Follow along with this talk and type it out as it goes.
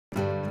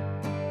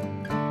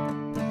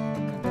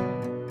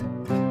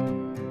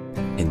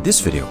In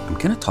this video, I'm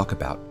going to talk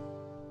about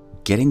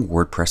getting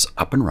WordPress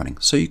up and running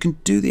so you can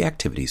do the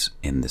activities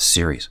in this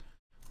series.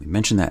 We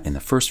mentioned that in the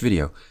first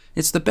video.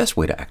 It's the best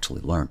way to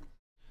actually learn.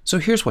 So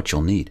here's what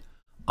you'll need.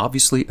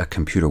 Obviously, a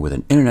computer with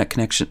an internet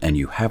connection, and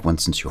you have one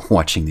since you're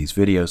watching these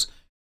videos,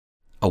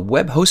 a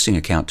web hosting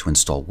account to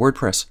install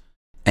WordPress,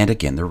 and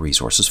again, the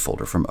resources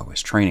folder from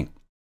OS Training.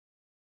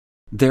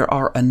 There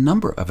are a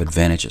number of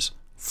advantages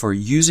for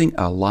using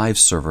a live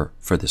server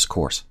for this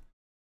course.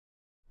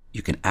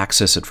 You can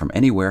access it from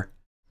anywhere.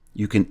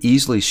 You can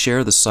easily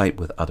share the site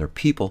with other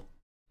people.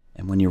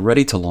 And when you're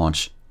ready to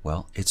launch,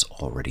 well, it's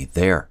already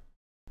there.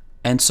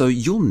 And so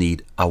you'll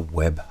need a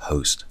web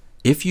host.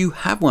 If you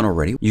have one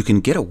already, you can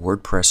get a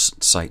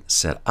WordPress site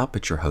set up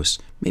at your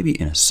host, maybe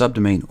in a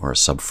subdomain or a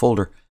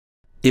subfolder.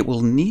 It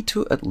will need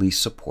to at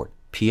least support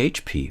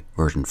PHP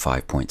version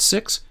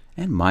 5.6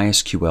 and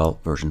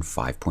MySQL version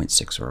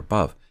 5.6 or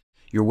above.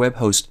 Your web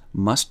host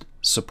must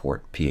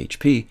support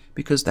PHP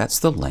because that's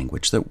the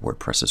language that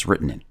WordPress is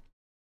written in.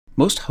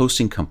 Most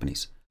hosting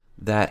companies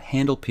that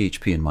handle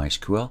PHP and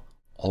MySQL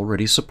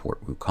already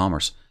support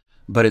WooCommerce,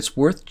 but it's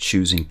worth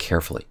choosing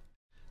carefully.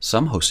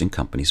 Some hosting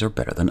companies are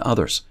better than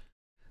others.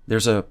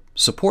 There's a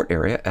support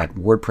area at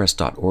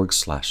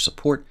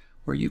wordpress.org/support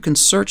where you can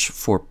search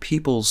for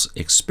people's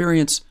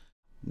experience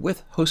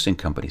with hosting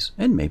companies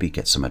and maybe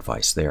get some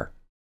advice there.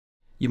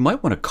 You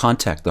might want to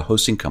contact the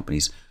hosting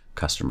company's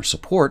customer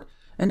support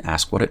and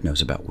ask what it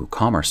knows about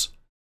WooCommerce.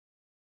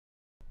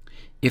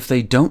 If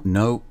they don't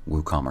know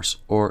WooCommerce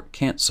or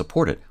can't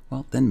support it,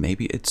 well, then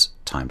maybe it's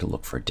time to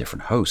look for a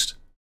different host.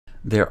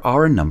 There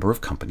are a number of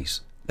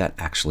companies that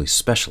actually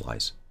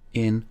specialize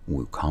in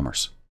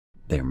WooCommerce.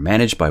 They're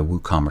managed by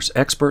WooCommerce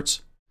experts.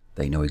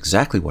 They know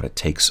exactly what it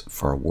takes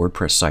for a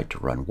WordPress site to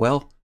run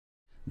well.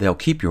 They'll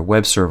keep your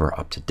web server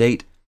up to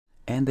date,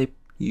 and they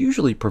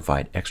usually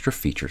provide extra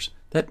features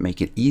that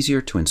make it easier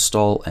to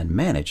install and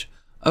manage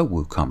a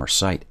WooCommerce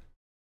site.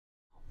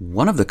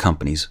 One of the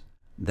companies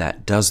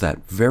that does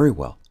that very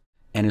well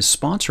and is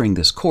sponsoring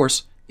this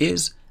course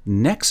is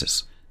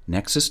Nexus,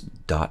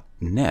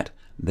 Nexus.net.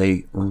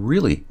 They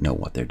really know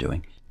what they're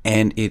doing,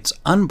 and it's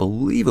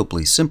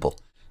unbelievably simple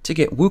to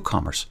get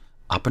WooCommerce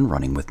up and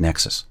running with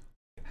Nexus.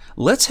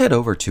 Let's head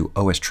over to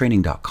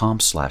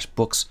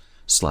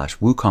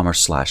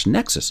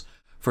ostraining.com/books/WooCommerce/Nexus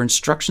for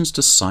instructions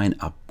to sign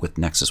up with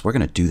Nexus. We're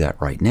going to do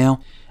that right now,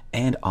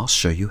 and I'll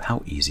show you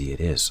how easy it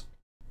is.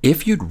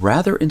 If you'd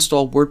rather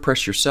install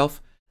WordPress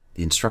yourself,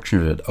 the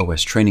instructions are at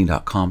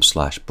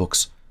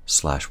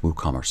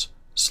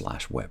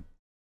ostraining.com/books/WooCommerce/web.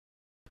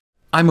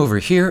 I'm over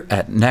here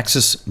at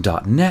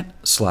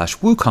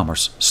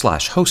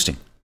nexus.net/WooCommerce/hosting,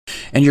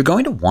 and you're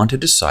going to want to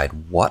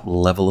decide what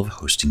level of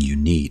hosting you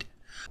need.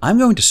 I'm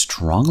going to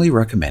strongly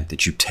recommend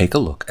that you take a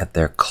look at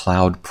their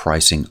cloud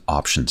pricing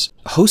options.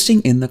 Hosting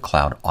in the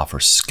cloud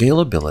offers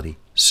scalability,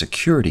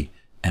 security,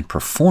 and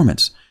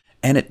performance,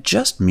 and it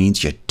just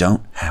means you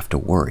don't have to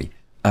worry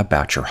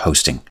about your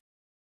hosting.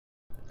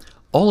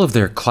 All of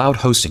their cloud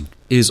hosting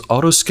is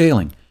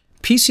auto-scaling,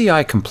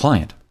 PCI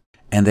compliant,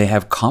 and they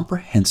have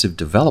comprehensive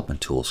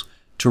development tools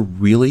to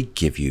really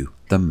give you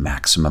the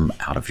maximum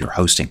out of your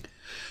hosting.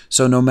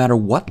 So no matter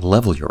what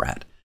level you're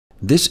at,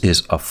 this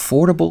is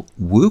affordable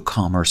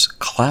WooCommerce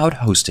cloud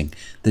hosting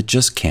that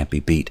just can't be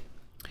beat.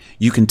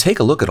 You can take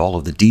a look at all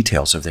of the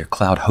details of their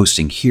cloud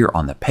hosting here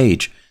on the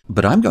page,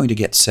 but I'm going to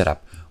get set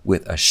up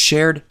with a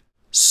shared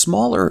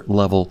smaller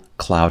level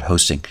cloud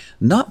hosting,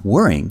 not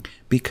worrying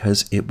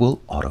because it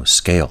will auto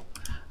scale.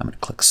 I'm going to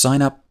click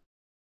sign up,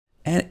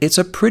 and it's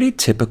a pretty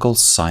typical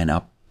sign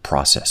up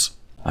process.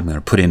 I'm going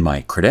to put in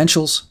my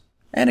credentials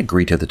and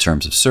agree to the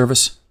terms of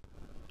service,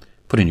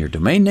 put in your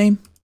domain name,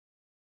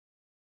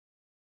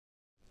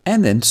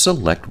 and then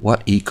select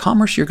what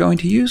e-commerce you're going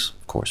to use.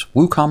 Of course,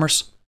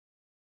 WooCommerce.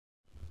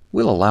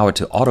 We'll allow it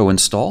to auto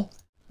install.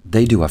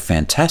 They do a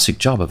fantastic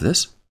job of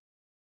this.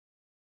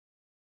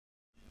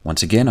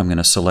 Once again, I'm going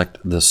to select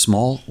the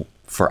small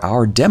for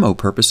our demo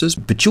purposes,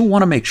 but you'll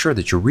want to make sure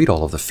that you read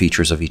all of the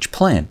features of each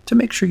plan to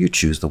make sure you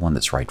choose the one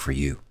that's right for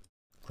you.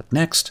 Click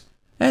Next,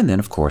 and then,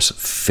 of course,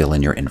 fill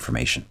in your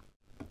information.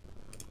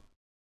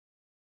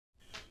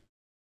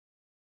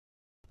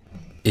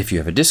 If you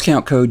have a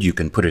discount code, you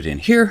can put it in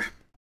here,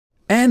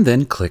 and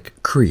then click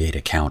Create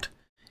Account.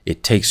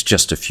 It takes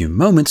just a few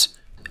moments,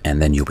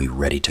 and then you'll be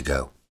ready to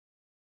go.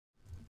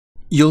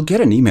 You'll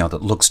get an email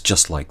that looks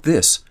just like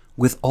this,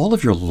 with all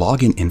of your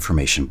login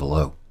information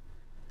below.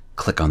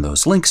 Click on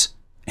those links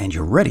and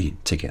you're ready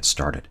to get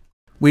started.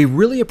 We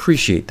really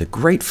appreciate the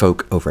great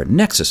folk over at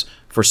Nexus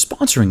for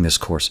sponsoring this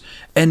course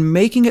and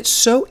making it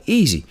so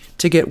easy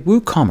to get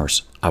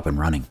WooCommerce up and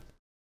running.